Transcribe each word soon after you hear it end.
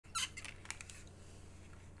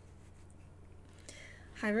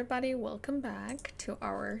Hi everybody, welcome back to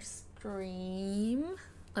our stream.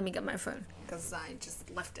 Let me get my phone because I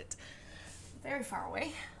just left it very far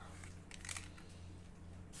away.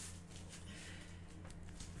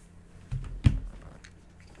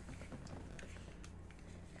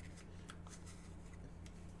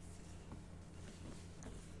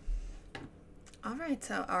 Alright,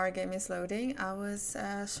 so our game is loading. I was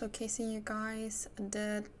showcasing you guys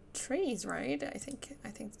the trees, right? I think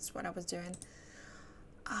that's what I was doing.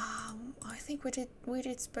 I think we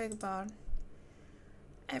did speak about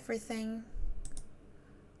everything,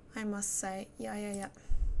 I must say. Yeah.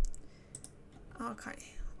 Okay,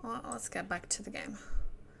 well, let's get back to the game.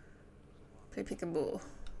 Play peekaboo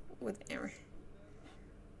with Eri.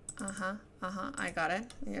 I got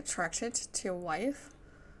it. You're attracted to your wife.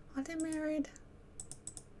 Are they married?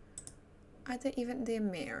 Are they even, they're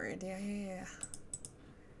married? Yeah.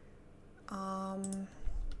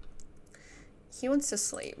 He wants to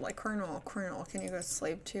sleep, like Colonel, can you go to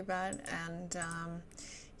sleep? Too bad. And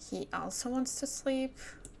he also wants to sleep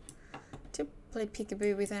to play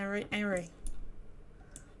peekaboo with Eri.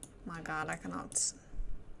 My god, I cannot.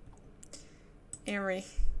 Eri,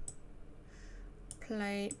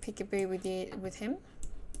 play peekaboo with him.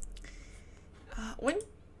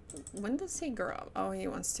 When does he grow up? Oh, he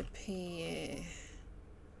wants to pee.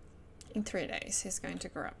 In 3 days, he's going to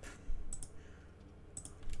grow up.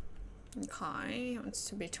 Okay, he wants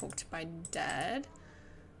to be talked by dad.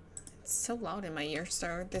 It's so loud in my ears,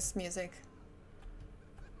 so this music.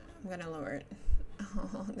 I'm gonna lower it.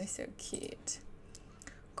 Oh, they're so cute.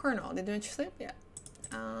 Colonel, did you sleep yet?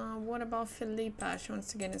 What about Philippa? She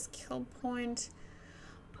wants to get a skill point.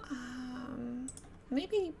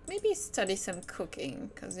 Maybe study some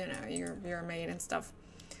cooking, because you know you're a maid and stuff.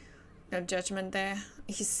 No judgment there.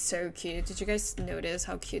 He's so cute. Did you guys notice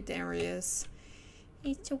how cute the area is?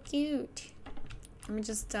 He's so cute. Let me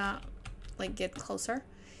just like get closer.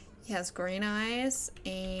 He has green eyes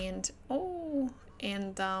and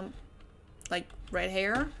like red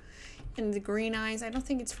hair, and the green eyes. I don't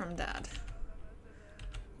think it's from dad.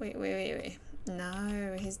 Wait.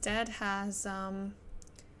 No, his dad has I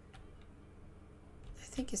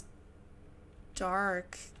think it's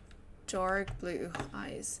dark blue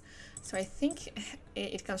eyes. So I think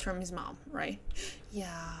it comes from his mom, right?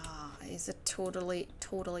 Yeah, he's a totally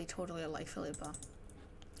like Philippa.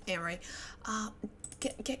 Anyway,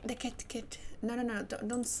 get the kid. No,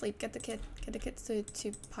 don't sleep. Get the kid to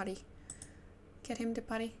potty. Get him to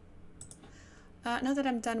potty. Now that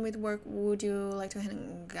I'm done with work, would you like to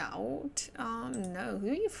hang out? No. Who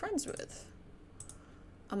are you friends with?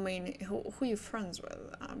 I mean, who are you friends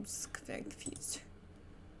with? I'm just very confused.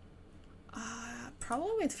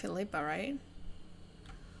 Probably with Philippa, right?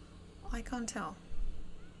 I can't tell.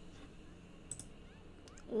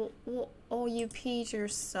 Oh, you peed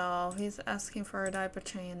yourself. He's asking for a diaper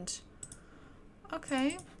change.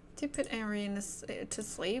 Okay, to put Eri to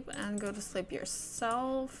sleep and go to sleep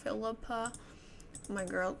yourself, Philippa. My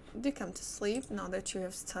girl, do come to sleep now that you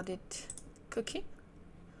have studied cooking.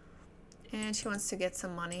 And she wants to get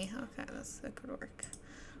some money. Okay, that could work.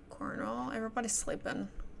 Cornwall, everybody's sleeping.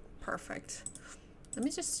 Perfect. Let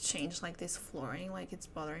me just change like this flooring, like it's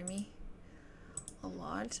bothering me a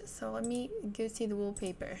lot. So let me go see the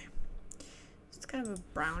wallpaper. It's kind of a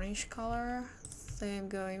brownish color. So I'm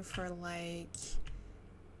going for like,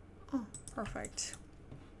 oh, perfect.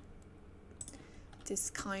 This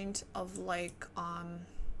kind of like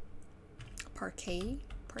parquet.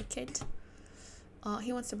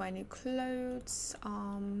 He wants to buy new clothes.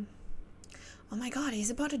 Oh my god,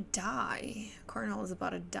 he's about to die. Colonel is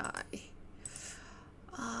about to die.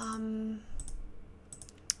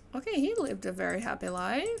 Okay, he lived a very happy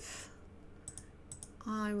life,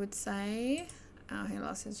 I would say. Oh, he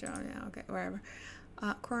lost his job. Yeah, okay, wherever.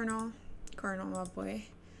 Colonel, my boy.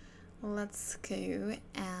 Let's go.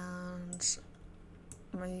 And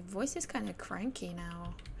my voice is kind of cranky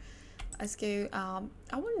now. Let's go.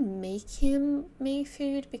 I wouldn't make him make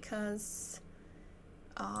food because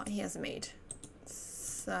he has a maid.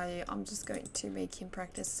 So I'm just going to make him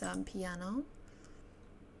practice piano.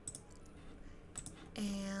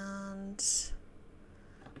 And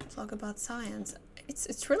talk about science.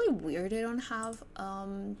 It's really weird they don't have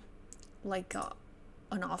like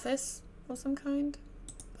an office of some kind,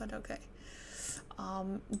 but okay.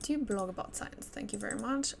 Do blog about science. Thank you very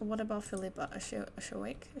much. What about Philippa? Is she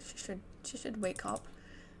awake? She should wake up,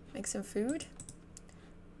 make some food,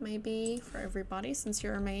 maybe for everybody, since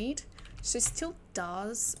you're a maid. She still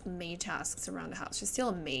does maid tasks around the house. She's still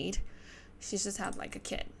a maid. She's just had like a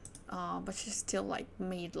kid. But she's still like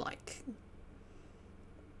maid-like.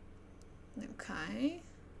 Okay.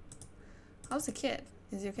 How's the kid?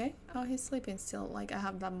 Is he okay? Oh, he's sleeping still. Like, I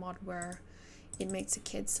have that mod where it makes a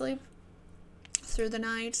kid sleep through the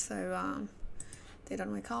night, so they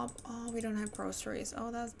don't wake up. Oh, we don't have groceries.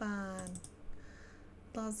 Oh, that's bad.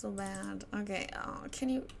 That's so bad. Okay, can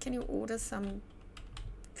you order some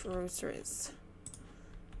groceries?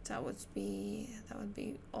 That would be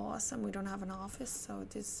awesome. We don't have an office, so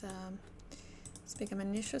this it's become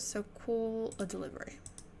an issue. So call a delivery.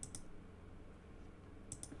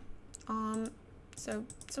 So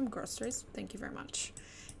some groceries. Thank you very much.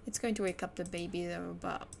 It's going to wake up the baby though,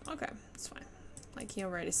 but okay, it's fine. Like, he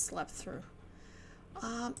already slept through.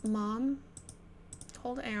 Mom,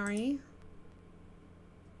 told Ari.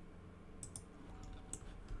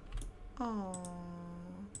 Oh,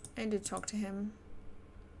 and do talk to him.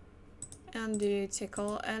 And do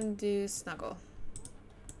tickle and do snuggle.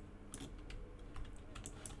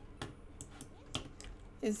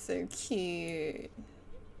 It's so cute.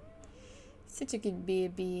 Such a good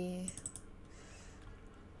baby.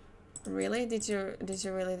 Really? Did you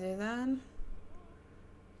really do that?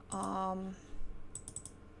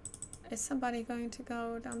 Is somebody going to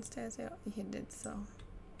go downstairs? Yeah, he did so.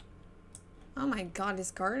 Oh my god,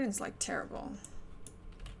 this garden is like terrible.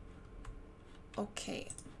 Okay.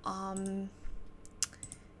 To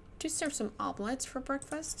serve some omelets for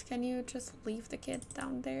breakfast. Can you just leave the kid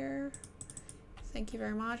down there? Thank you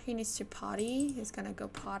very much. He needs to potty. He's gonna go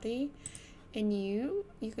potty. And you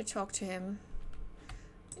could talk to him.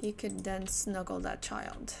 You could then snuggle that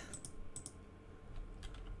child.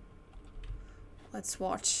 Let's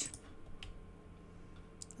watch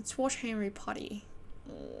Henry potty.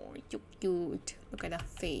 Oh, you cute. Look at that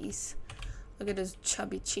face. Look at those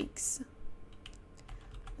chubby cheeks.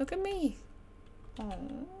 Look at me. Oh,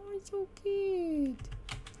 so cute.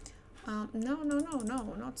 No,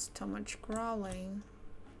 not so much growling.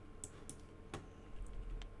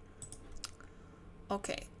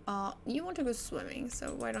 Okay, you want to go swimming,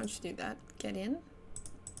 so why don't you do that? Get in.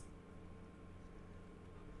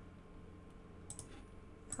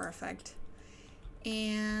 Perfect.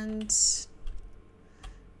 And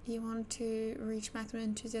you want to reach maximum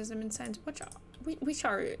enthusiasm in science. Which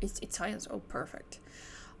are it's science. Oh, perfect.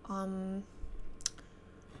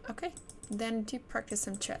 Okay, then do practice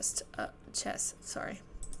some chess. Oh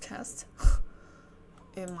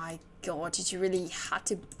my god, did you really have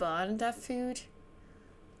to burn that food?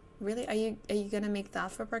 Really? Are you gonna make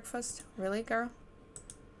that for breakfast? Really, girl?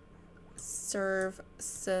 Serve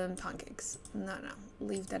some pancakes. No,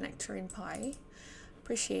 leave the nectarine pie.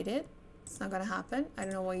 Appreciate it. It's not gonna happen. I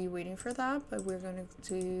don't know why you're waiting for that, but we're going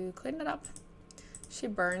to clean it up. She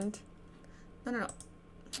burned. No.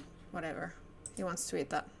 Whatever. He wants to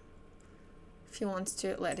eat that. If he wants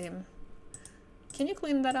to, let him. Can you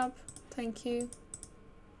clean that up? Thank you.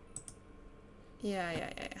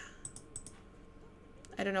 Yeah.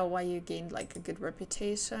 I don't know why you gained like a good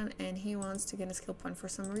reputation, and he wants to get a skill point for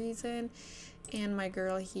some reason. And my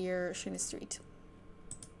girl here, she needs to eat.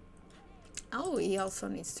 Oh, he also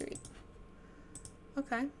needs to eat.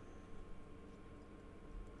 Okay.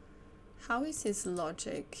 How is his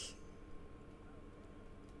logic?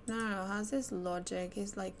 No, how's his logic?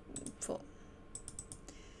 He's like full.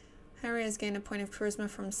 Harry has gained a point of charisma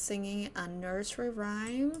from singing a nursery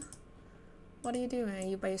rhyme. What are you doing? Are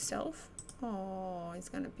you by yourself? Oh, he's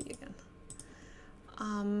gonna pee again.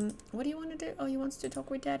 What do you want to do? Oh, he wants to talk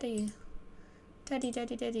with Daddy. Daddy.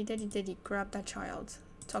 Grab that child.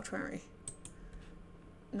 Talk to Henry.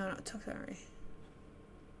 No, talk to Henry.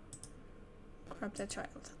 Grab that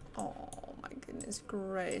child. Oh my goodness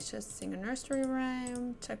gracious. Sing a nursery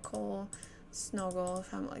rhyme, tickle, snuggle,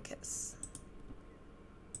 family kiss.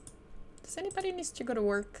 Does anybody need to go to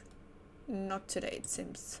work? Not today, it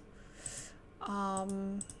seems.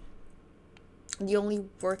 The only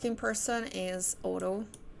working person is Otto.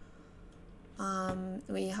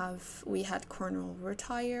 We had Cornwall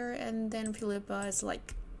retire, and then Philippa is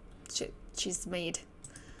like she's maid,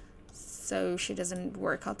 so she doesn't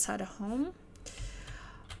work outside of home.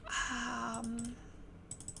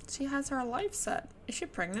 She has her life set. Is she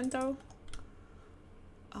pregnant though?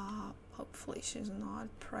 Hopefully she's not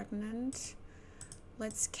pregnant.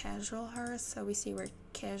 Let's casual her so we see where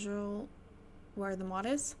the mod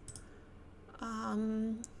is.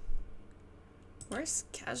 Where's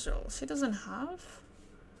casual? She doesn't have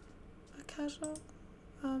a casual.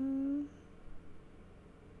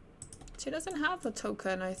 She doesn't have a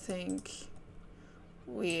token, I think.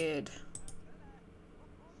 Weird.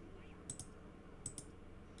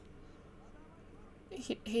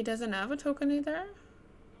 He doesn't have a token either?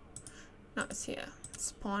 No, it's here.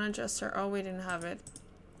 Spawn adjuster. Oh, we didn't have it.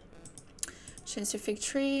 Change the fig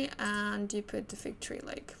tree, and you put the fig tree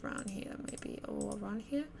like around here, maybe, or around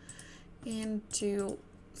here. And do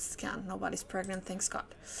scan. Nobody's pregnant, thanks God.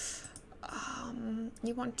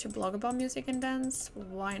 You want to blog about music and dance?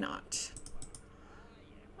 Why not?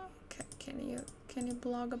 Okay, can you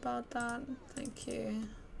blog about that? Thank you.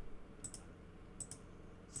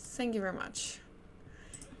 Thank you very much.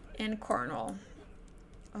 And Cornwall.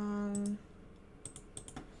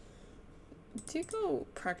 Do go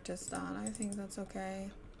practice that. I think that's okay.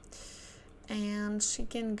 And she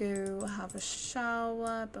can go have a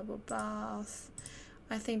shower, bubble bath.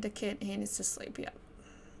 I think the kid, he needs to sleep, yeah.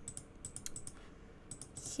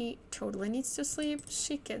 He totally needs to sleep.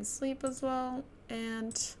 She can sleep as well.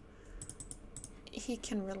 And he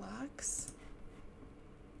can relax.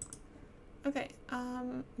 Okay,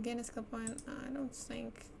 gain a skill point. I don't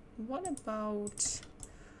think. What about,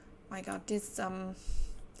 my God, this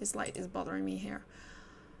light is bothering me here.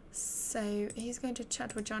 So he's going to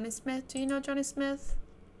chat with Johnny Smith. Do you know Johnny Smith?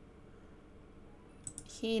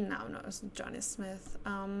 He now knows Johnny Smith.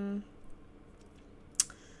 Wants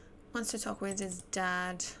to talk with his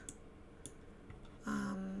dad.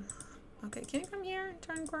 Okay, can you come here,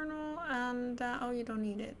 turn Cornwall? And oh, you don't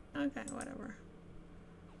need it. Okay, whatever.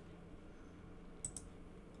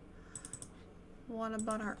 What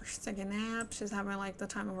about her? She's taking a nap. She's having like the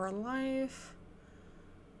time of her life.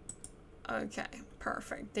 Okay,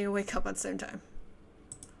 perfect. They wake up at the same time.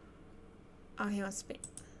 Oh, he wants to be.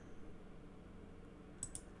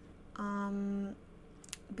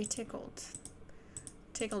 Be tickled.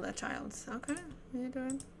 Tickle that child. Okay, what are you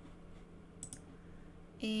doing?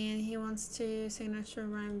 And he wants to signature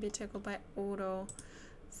rhyme be tickled by Odo.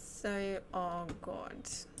 So, oh God.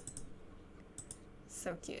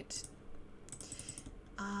 So cute.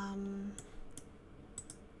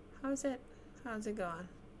 How's it going?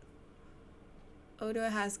 Odo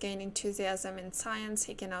has gained enthusiasm in science.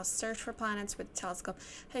 He can now search for planets with a telescope.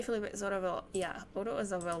 Hey Felipe, is Odo available? Yeah, Odo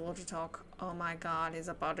is available to talk. Oh my God, he's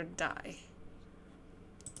about to die.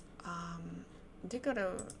 Do you go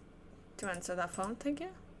to answer that phone, thank you?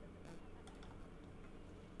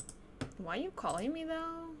 Why are you calling me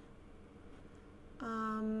though?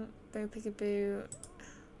 Boo peekaboo.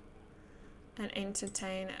 And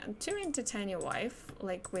to entertain your wife,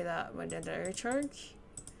 like with a dirty trick.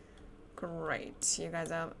 Great, you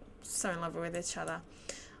guys are so in love with each other.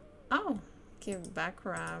 Oh, give back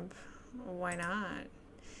rub. Why not?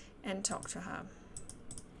 And talk to her.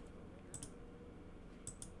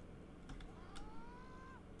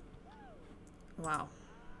 Wow.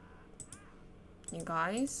 You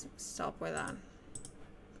guys, stop with that.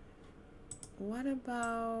 What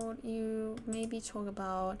about you maybe talk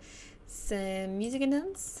about some music and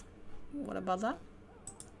dance? What about that?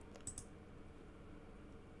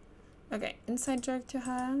 Okay, inside joke to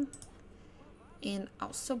her. And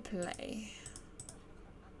also play.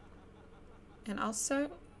 And also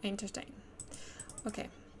entertain. Okay.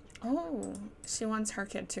 Oh, she wants her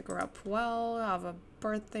kid to grow up well, have a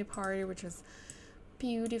birthday party, which is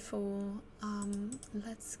beautiful.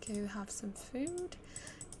 Let's go have some food.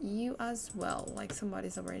 You as well. Like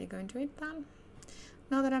somebody's already going to eat that.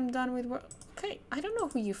 Now that I'm done with work. Okay, I don't know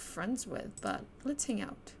who you're friends with, but let's hang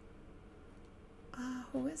out.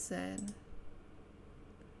 Who is it?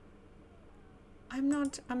 I'm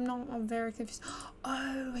very confused.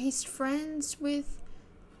 Oh, he's friends with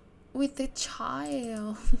the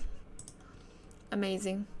child.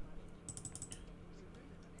 Amazing.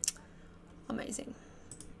 Amazing.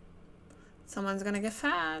 Someone's gonna get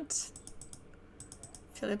fat.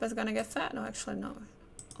 Philippa's gonna get fat. No, actually no.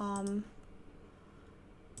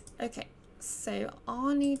 Okay, so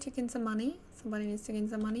I need to gain some money. Somebody needs to gain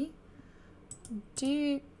some money.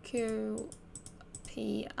 Do go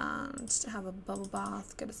pee and have a bubble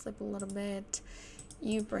bath, go to sleep a little bit.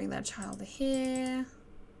 You bring that child here.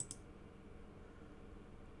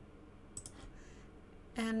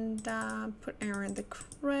 And put Aaron in the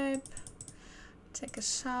crib. Take a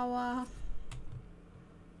shower.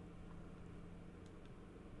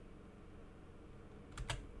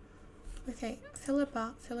 Okay,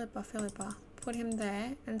 Philippa, put him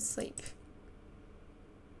there and sleep.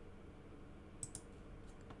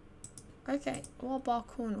 Okay, what about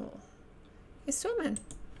Cornwall? He's swimming.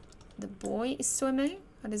 The boy is swimming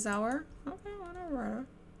at this hour. Okay, whatever.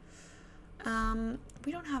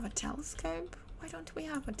 We don't have a telescope. Why don't we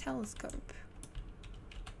have a telescope?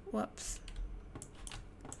 Whoops.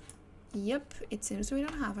 Yep, it seems we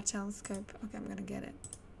don't have a telescope. Okay, I'm gonna get it.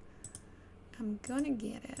 I'm gonna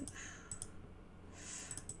get it.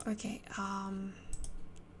 Okay,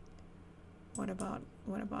 what about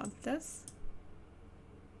this?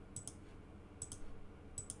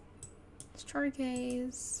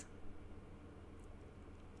 Stargaze.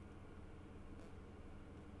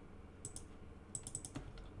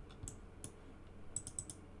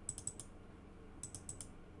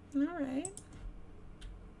 All right.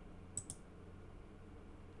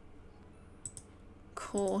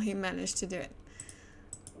 Cool, he managed to do it.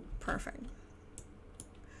 Perfect.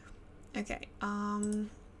 Okay,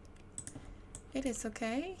 it is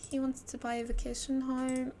okay. He wants to buy a vacation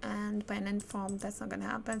home and buy an end farm. That's not gonna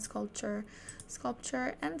happen. Sculpture,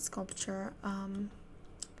 sculpture, and sculpture.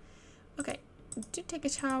 Okay, do take a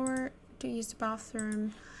shower, do use the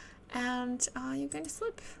bathroom, and you're going to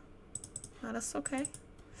sleep. That's okay.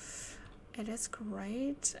 It is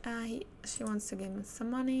great. She wants to give him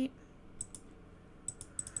some money.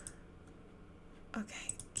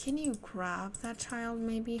 Okay, can you grab that child?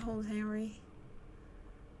 Maybe hold Harry.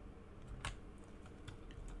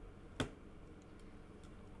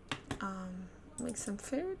 Make some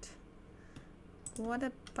food. What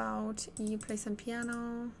about you play some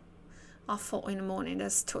piano? 4 in the morning,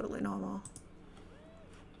 that's totally normal.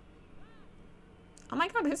 Oh my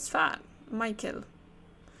god, he's fat. Michael.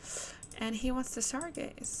 And he wants to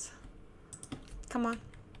stargaze. Come on.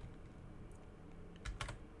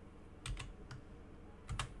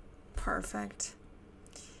 Perfect.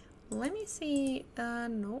 Let me see.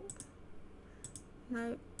 No.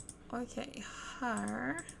 No. Okay,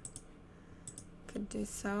 her could do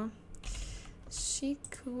so. She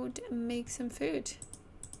could make some food.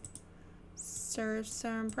 Serve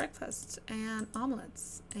some breakfast and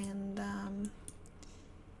omelets. And,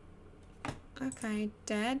 okay,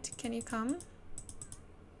 Dad, can you come?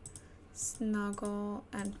 Snuggle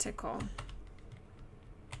and tickle.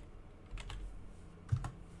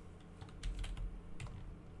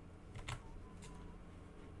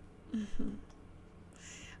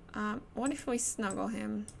 What if we snuggle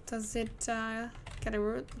him? Does it get a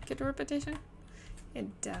repetition?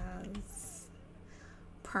 It does.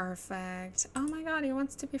 Perfect. Oh my god, he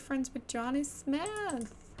wants to be friends with Johnny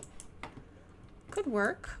Smith. Could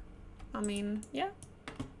work. I mean, yeah.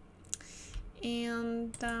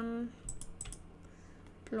 And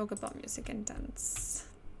blog about music and dance.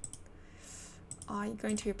 You're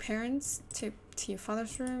going to your parents, to your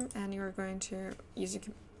father's room, and you're going to use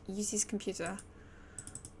his computer.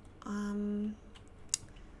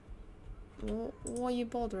 Why are you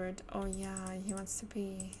bothered? Oh yeah, he wants to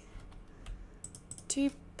be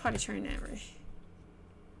potty train Henry.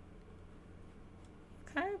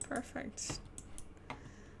 Okay, perfect.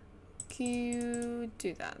 Can you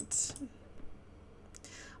do that?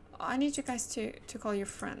 I need you guys to call your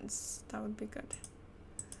friends. That would be good.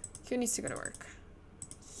 Who needs to go to work?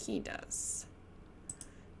 He does.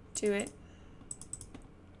 Do it.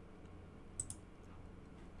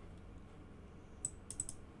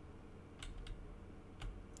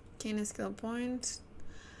 Gain a skill point.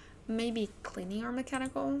 Maybe cleaning or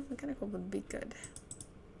mechanical. Mechanical would be good.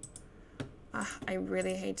 I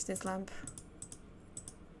really hate this lamp.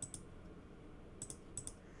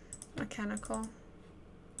 Mechanical.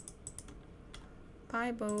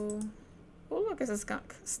 Bye, Bo. Oh, look, it's a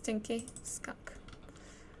skunk. Stinky skunk.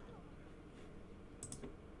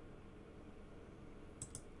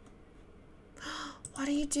 What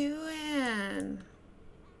are you doing?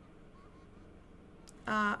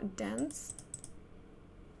 Dance.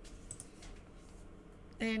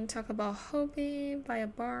 And talk about hobby, buy a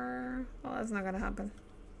bar. Oh, that's not gonna happen.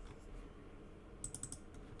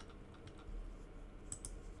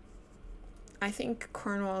 I think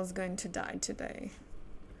Cornwall is going to die today.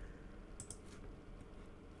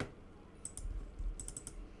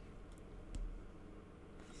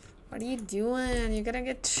 What are you doing? You're gonna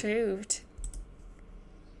get choked.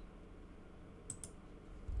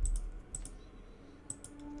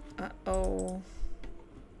 Uh-oh.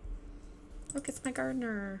 Look, it's my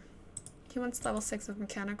gardener. He wants level 6 of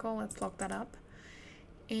mechanical. Let's lock that up.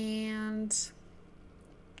 And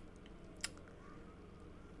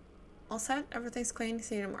all set. Everything's clean.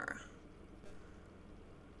 See you tomorrow.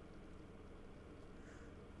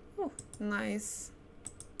 Oh, nice.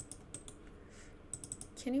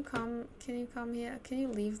 Can you come here? Can you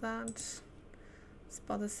leave that? It's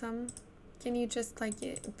bothersome. Can you just like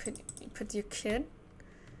put your kid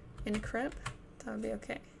in a crib? That would be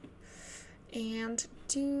okay. And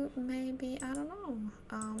do maybe, I don't know,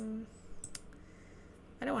 I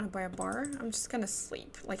don't want to buy a bar. I'm just gonna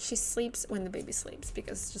sleep. Like, she sleeps when the baby sleeps,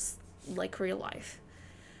 because it's just like real life.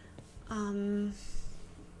 I'm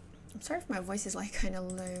sorry if my voice is like kind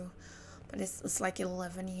of low, but it's like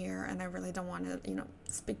 11 here and I really don't want to, you know,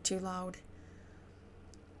 speak too loud.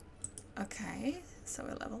 Okay, so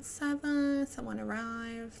we're level 7. Someone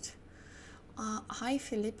arrived. Hi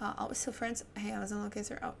Philippa. Oh, so friends. Hey, I was on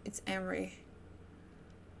locator. Oh, it's Emery.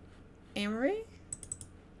 Emery?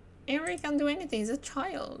 Emery can't do anything. He's a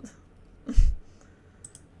child.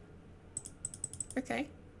 Okay.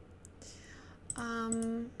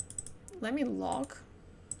 Let me log.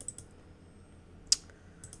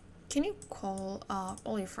 Can you call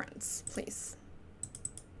all your friends, please?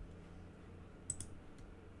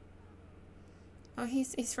 Oh,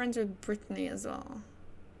 he's friends with Brittany as well.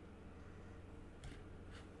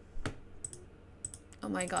 Oh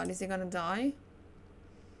my god, is he gonna die?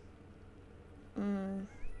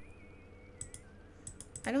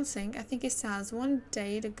 I don't think. I think he still has 1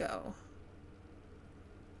 day to go.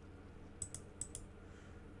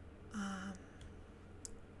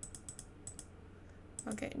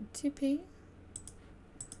 Okay, 2p.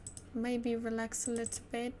 Maybe relax a little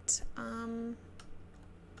bit. And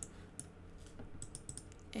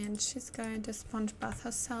she's going to sponge bath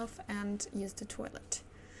herself and use the toilet.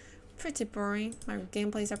 Pretty boring. My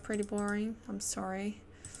gameplays are pretty boring. I'm sorry.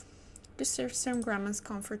 Just serve some grandma's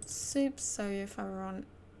comfort soup, so if everyone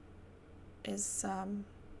is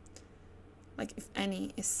like if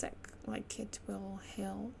any is sick, like it will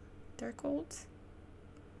heal their cold.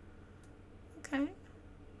 Okay.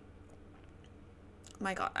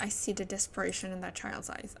 My god, I see the desperation in that child's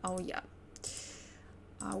eyes. Oh yeah,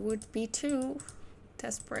 I would be too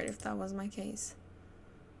desperate if that was my case.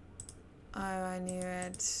 Oh, I knew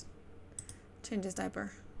it. Change his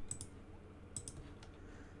diaper.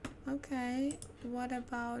 Okay, what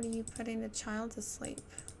about you putting the child to sleep?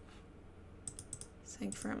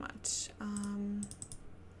 Thank you very much.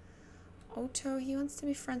 Otto, he wants to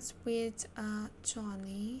be friends with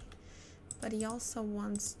Johnny, but he also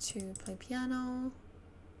wants to play piano,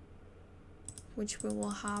 which we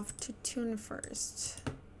will have to tune first.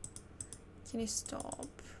 Can you stop?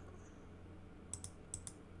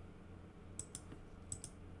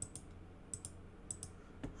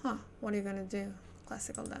 Huh, what are you gonna do?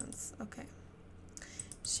 Classical dance, okay.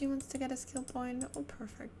 She wants to get a skill point. Oh,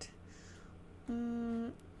 perfect.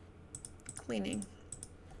 Cleaning.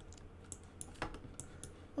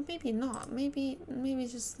 Well, maybe not. Maybe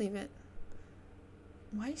just leave it.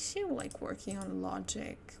 Why is she like working on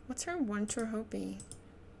logic? What's her winter hobby?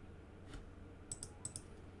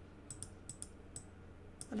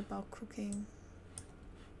 What about cooking?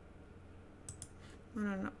 I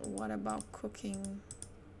don't know. What about cooking?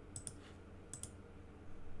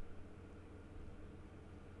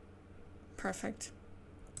 Perfect.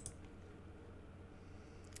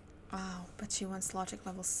 Oh, but she wants logic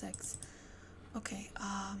level 6. Okay,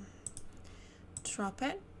 drop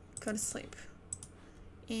it, go to sleep.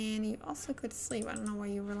 And you also go to sleep. I don't know why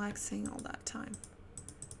you're relaxing all that time.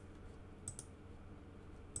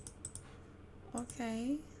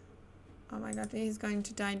 Okay. Oh my god, he's going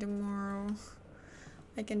to die tomorrow.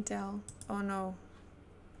 I can tell. Oh no.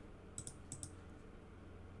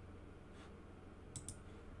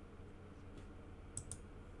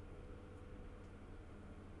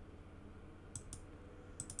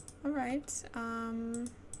 Alright,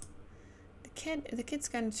 the kid's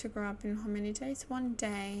going to grow up in how many days? 1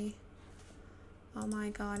 day. Oh my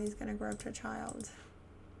god, he's gonna grow up to a child.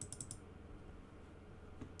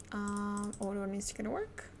 Otto needs to go to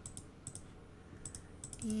work.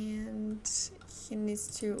 And he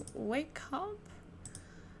needs to wake up,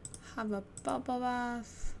 have a bubble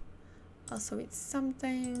bath, also eat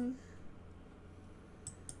something.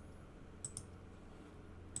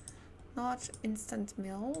 Not instant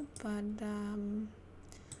meal, but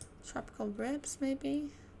tropical ribs maybe.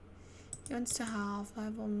 He wants to have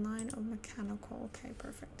level 9 of mechanical. Okay,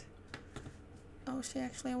 perfect. Oh, she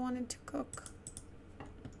actually wanted to cook.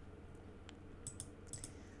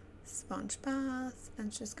 Sponge bath,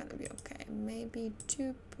 and she's gonna be okay. Maybe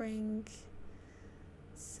to bring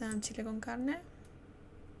some chile con carne.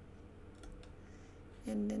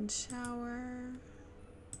 And then shower.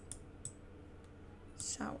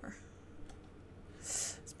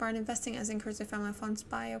 Smart investing as increases family funds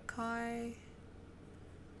by okay.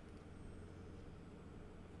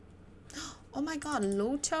 Oh my god,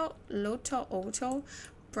 Otto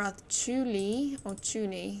brought Julie or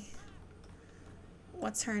Junie.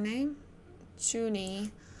 What's her name?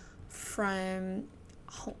 Junie from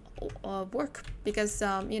work because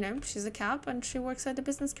you know, she's a cab and she works at the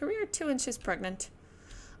business career too, and she's pregnant.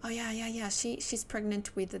 Oh yeah. She's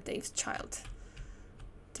pregnant with the Dave's child.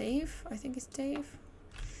 Dave? I think it's Dave.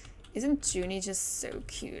 Isn't Junie just so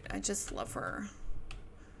cute? I just love her.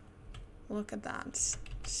 Look at that.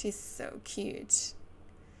 She's so cute.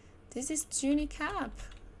 This is Junie Cab,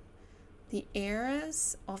 the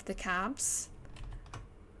heiress of the cabs.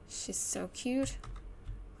 She's so cute.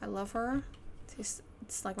 I love her.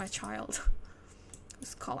 It's like my child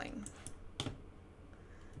who's calling.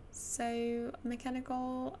 So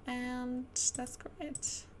mechanical, and that's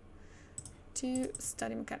great. To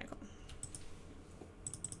study mechanical.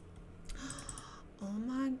 Oh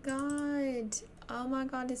my god. Oh my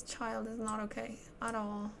god, this child is not okay at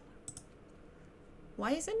all.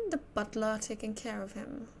 Why isn't the butler taking care of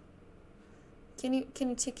him? Can you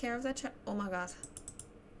take care of that child? Oh my god.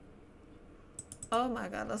 Oh my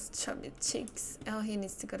god, those chubby cheeks. Oh, he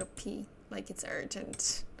needs to go to pee. Like it's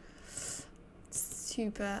urgent.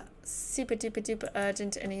 Super duper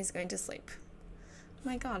urgent, and he's going to sleep.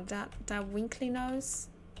 My god, that winkly nose.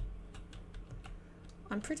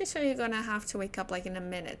 I'm pretty sure you're gonna have to wake up like in a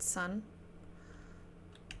minute, son.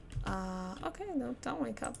 Okay, no, don't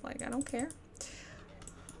wake up. Like, I don't care.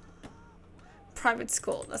 Private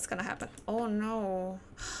school, that's gonna happen. Oh no.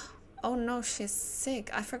 Oh no, she's sick.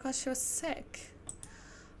 I forgot she was sick.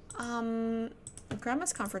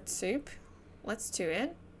 Grandma's comfort soup. Let's do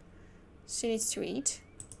it. She needs to eat.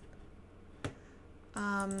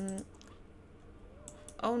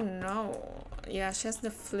 Oh no. Yeah, she has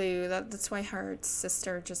the flu. That's why her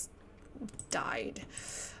sister just died.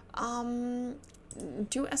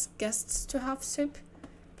 Do ask guests to have soup,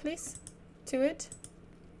 please. Do it.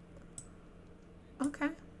 Okay.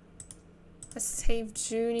 Let's save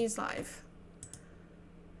Junie's life.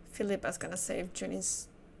 Philippa's gonna save Junie's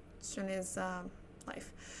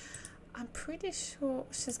life. I'm pretty sure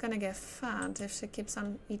she's gonna get fat if she keeps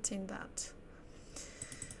on eating that.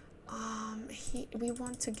 We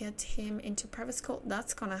want to get him into private school.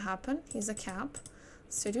 That's gonna happen. He's a cap.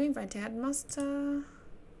 So do you invite the headmaster?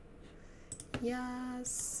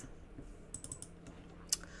 Yes.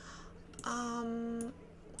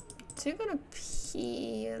 Do you gonna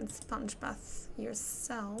pee and sponge bath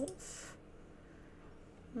yourself?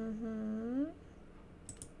 What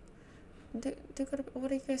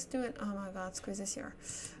are you guys doing? Oh my god, Squeeze is here.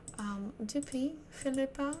 Do pee,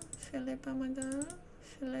 Philippa, my girl.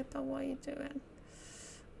 Philippa, what are you doing?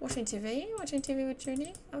 Watching TV? Watching TV with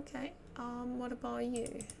Junie? Okay. What about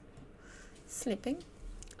you? Sleeping.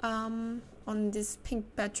 On this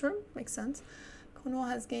pink bedroom. Makes sense. Cornwall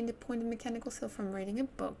has gained a point in mechanical skill from reading a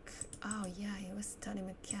book. Oh yeah, he was studying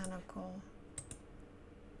mechanical.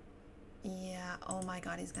 Yeah, oh my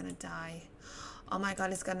god, he's gonna die. Oh my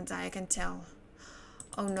god, he's gonna die, I can tell.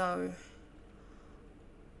 Oh no.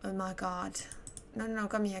 Oh my god. No,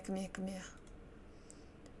 come here.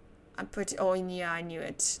 I'm pretty, oh yeah, I knew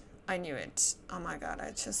it. Oh my god,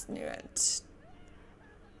 I just knew it.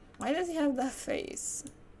 Why does he have that face?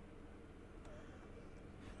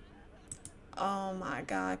 Oh my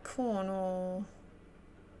god, Cornwall.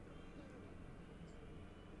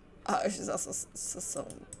 Oh, she's also so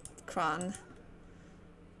cran.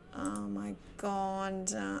 Oh my god.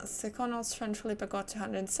 So Cornwall's strength, Philippa got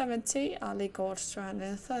 270, Ali got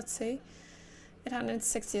 230,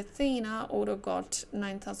 860 Athena, Odo got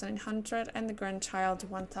 9,800, and the grandchild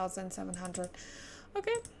 1,700.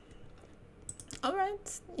 Okay.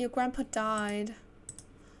 Alright, your grandpa died.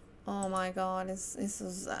 Oh my god, it's so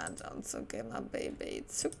sad. It's okay, my baby.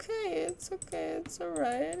 It's okay, it's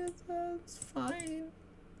alright. It's fine.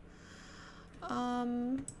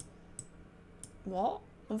 What?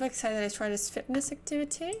 I'm very excited I tried this fitness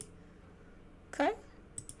activity. Okay.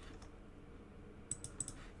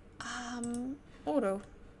 Odo,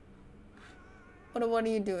 what are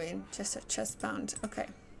you doing? Just a chest pound. Okay.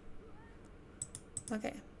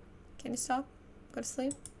 Okay. Can you stop? Go to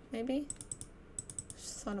sleep? Maybe?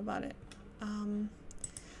 Just thought about it.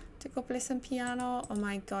 To go play some piano. Oh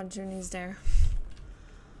my god, Junie's there.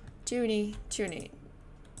 Junie.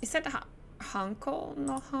 Is that Hanko?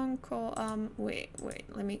 Not Hanko. Wait.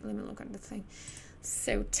 Let me look at the thing.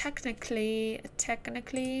 So technically,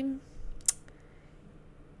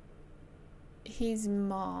 his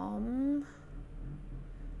mom.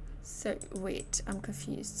 So wait, I'm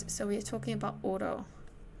confused. So we're talking about Odo,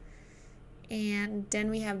 and then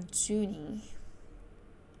we have Junie.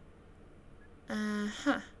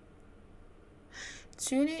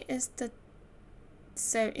 Junie is the.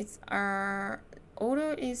 So it's our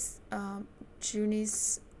Odo is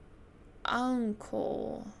Junie's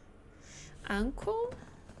uncle. Uncle?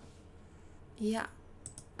 Yeah.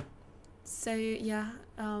 So yeah.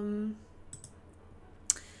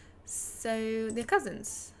 So they're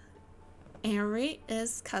cousins. Henry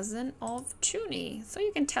is cousin of Junie, so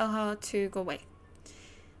you can tell her to go away.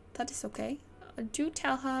 That is okay. Do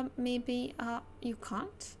tell her maybe you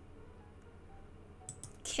can't.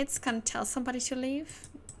 Kids can tell somebody to leave.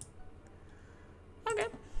 Okay.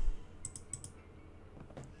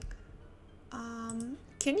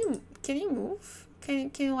 Can you move? Can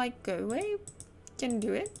you like go away, Can you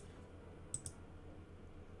do it?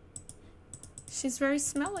 She's very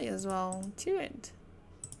smelly as well. Do it.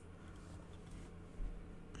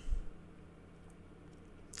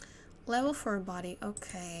 Level 4 body,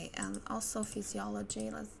 okay, and also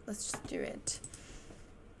physiology. Let's just do it.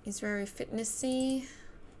 It's very fitnessy.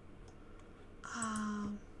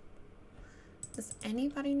 Does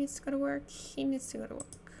anybody needs to go to work? He needs to go to work.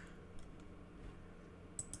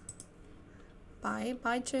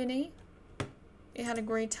 Bye, Judy. We had a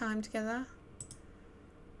great time together.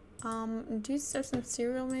 Do you serve some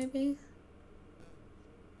cereal maybe?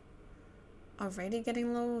 Already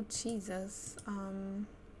getting low? Jesus.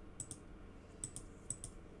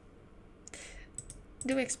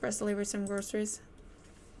 Do express deliver some groceries?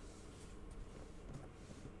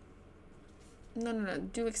 No.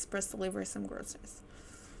 Do express deliver some groceries.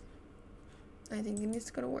 I think he needs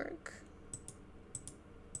to go to work.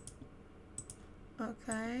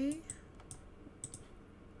 Okay.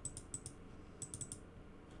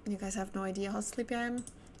 You guys have no idea how sleepy I am.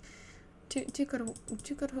 Do you go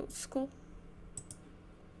to school?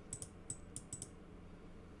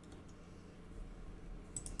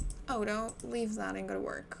 Oh, don't leave that and go to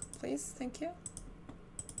work, please. Thank you.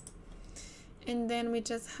 And then we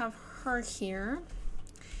just have her here.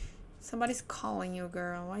 Somebody's calling you,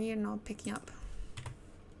 girl. Why are you not picking up?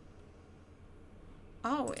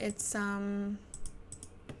 Oh, it's my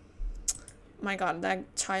god,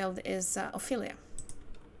 that child is Ophelia.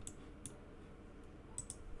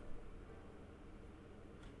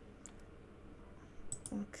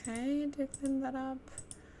 Okay, do you clean that up?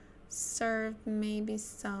 Serve maybe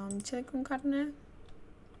some chili con carne.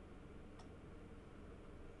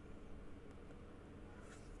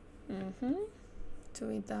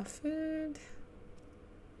 To eat that food.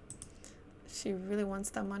 She really wants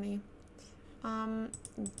that money. Go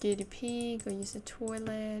to pee, go use the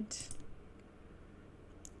toilet.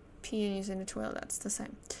 Pee and using the toilet, that's the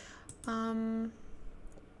same.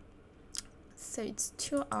 So it's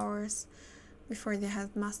 2 hours before the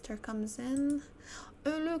headmaster comes in.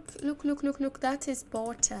 Oh, look, that is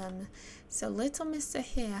Bottom. So little Mr.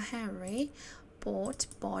 here, Henry, bought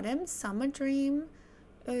Bottom Summer Dream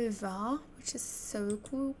over, which is so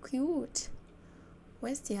cool, cute.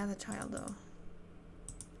 Where's the other child though?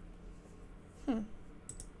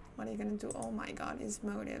 What are you gonna do? Oh my god, his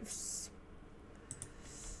motives.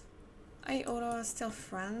 Odo are still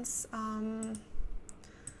friends,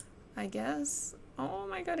 I guess. Oh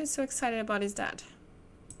my god, he's so excited about his dad.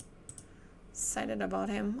 Excited about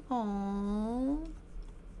him. Aww.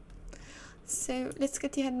 So let's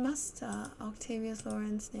get the headmaster. Octavius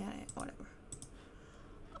Lawrence. Yeah, whatever.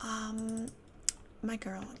 My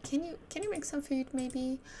girl, can you make some food?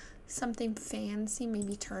 Maybe something fancy,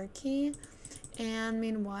 maybe turkey. And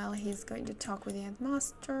meanwhile, he's going to talk with the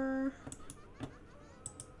headmaster.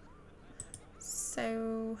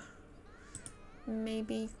 So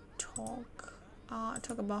maybe talk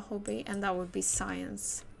about hobby, and that would be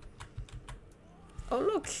science. Oh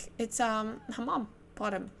look, it's Hammam,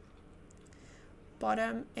 Bottom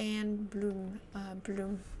and Bloom.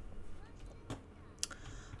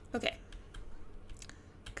 Okay,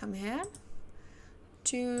 come here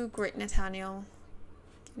to greet Nathaniel.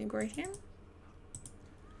 Can you greet him?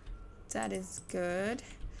 That is good.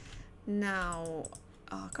 Now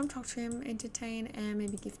come talk to him, entertain, and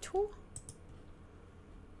maybe give tour.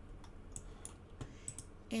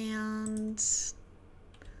 And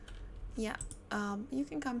yeah, you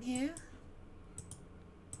can come here.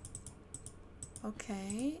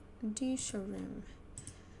 Okay, do showroom,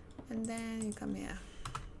 and then you come here.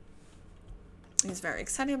 He's very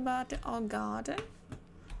excited about the old garden.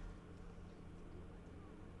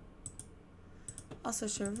 Also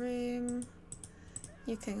showroom.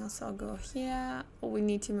 You can also go here. Oh, we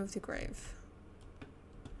need to move the grave.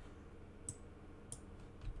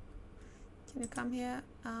 Can you come here?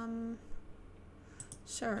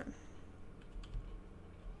 Sure.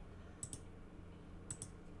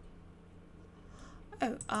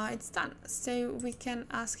 Oh, it's done. So we can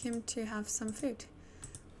ask him to have some food.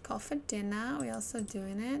 Call for dinner. We're also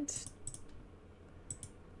doing it.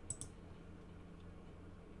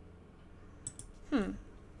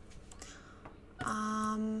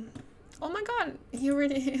 Oh my god, he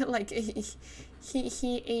already like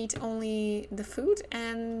he ate only the food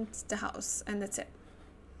and the house, and that's it.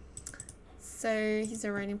 So he's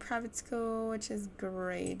already in private school, which is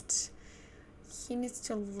great. He needs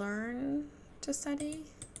to learn to study.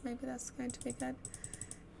 Maybe that's going to be good.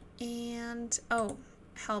 And oh,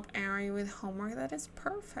 help Ari with homework. That is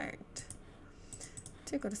perfect.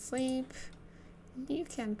 To go to sleep. You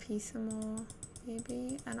can pee some more,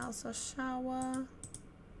 maybe, and also shower.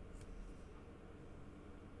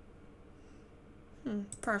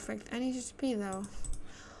 Perfect. I need you to pee though.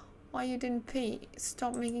 Why you didn't pee?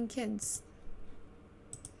 Stop making kids.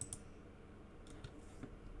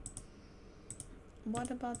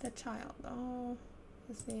 What about the child? Oh,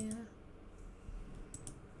 is he?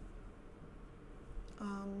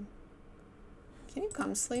 Can you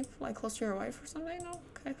come sleep like close to your wife or something? No?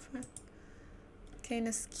 Okay, fine. Gain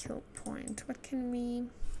a skill point. What can we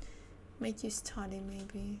make you study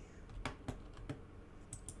maybe?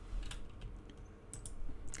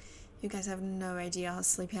 You guys have no idea how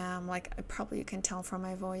sleepy I am. Like, probably you can tell from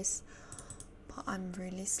my voice. But I'm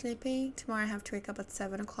really sleepy. Tomorrow I have to wake up at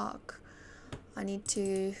 7 o'clock. I need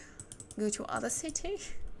to go to other city.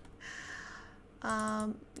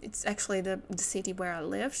 It's actually the city where I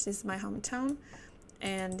lived. This is my hometown.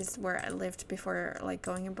 And this is where I lived before like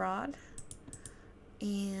going abroad.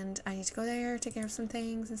 And I need to go there, take care of some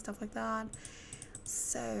things and stuff like that.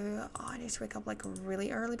 So I need to wake up like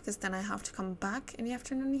really early because then I have to come back in the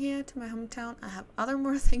afternoon here to my hometown. I have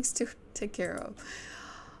more things to take care of.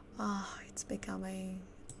 It's becoming,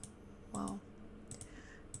 wow.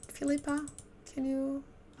 Philippa, can you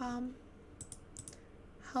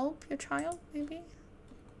help your child maybe?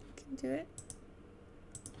 Can you do it?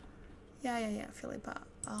 Yeah, Philippa.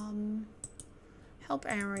 Help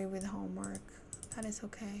Henry with homework. That is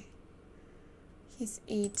okay. He's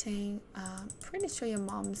eating. Pretty sure your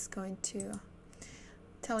mom's going to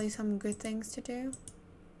tell you some good things to do.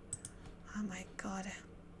 Oh my god.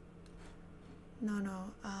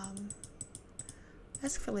 No.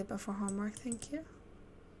 Ask Philippa for homework, thank you.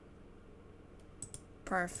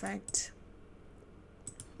 Perfect.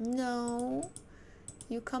 No.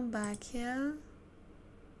 You come back here.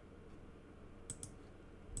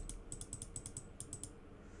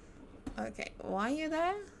 Okay, why are you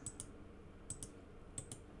there?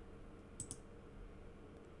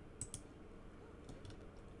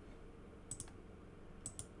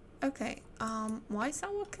 Okay, why is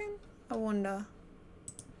that working? I wonder.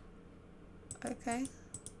 Okay.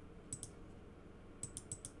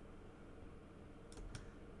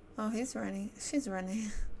 Oh, he's running. She's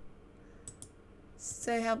running.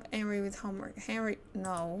 So help Henry with homework. Henry,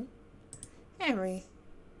 no. Henry.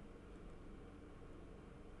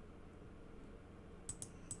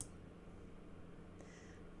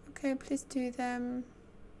 Okay, please do them.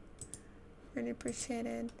 Really appreciate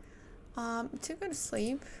it. To go to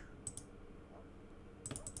sleep.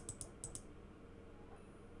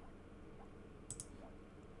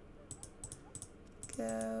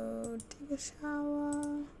 Go take a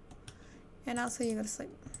shower. And also you go to sleep.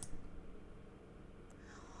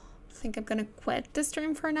 I think I'm gonna quit the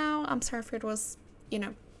stream for now. I'm sorry if it was, you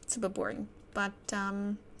know, super boring. But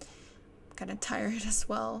I'm kind of tired as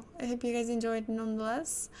well. I hope you guys enjoyed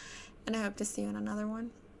nonetheless. And I hope to see you in another one.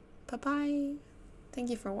 Bye bye. Thank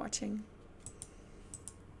you for watching.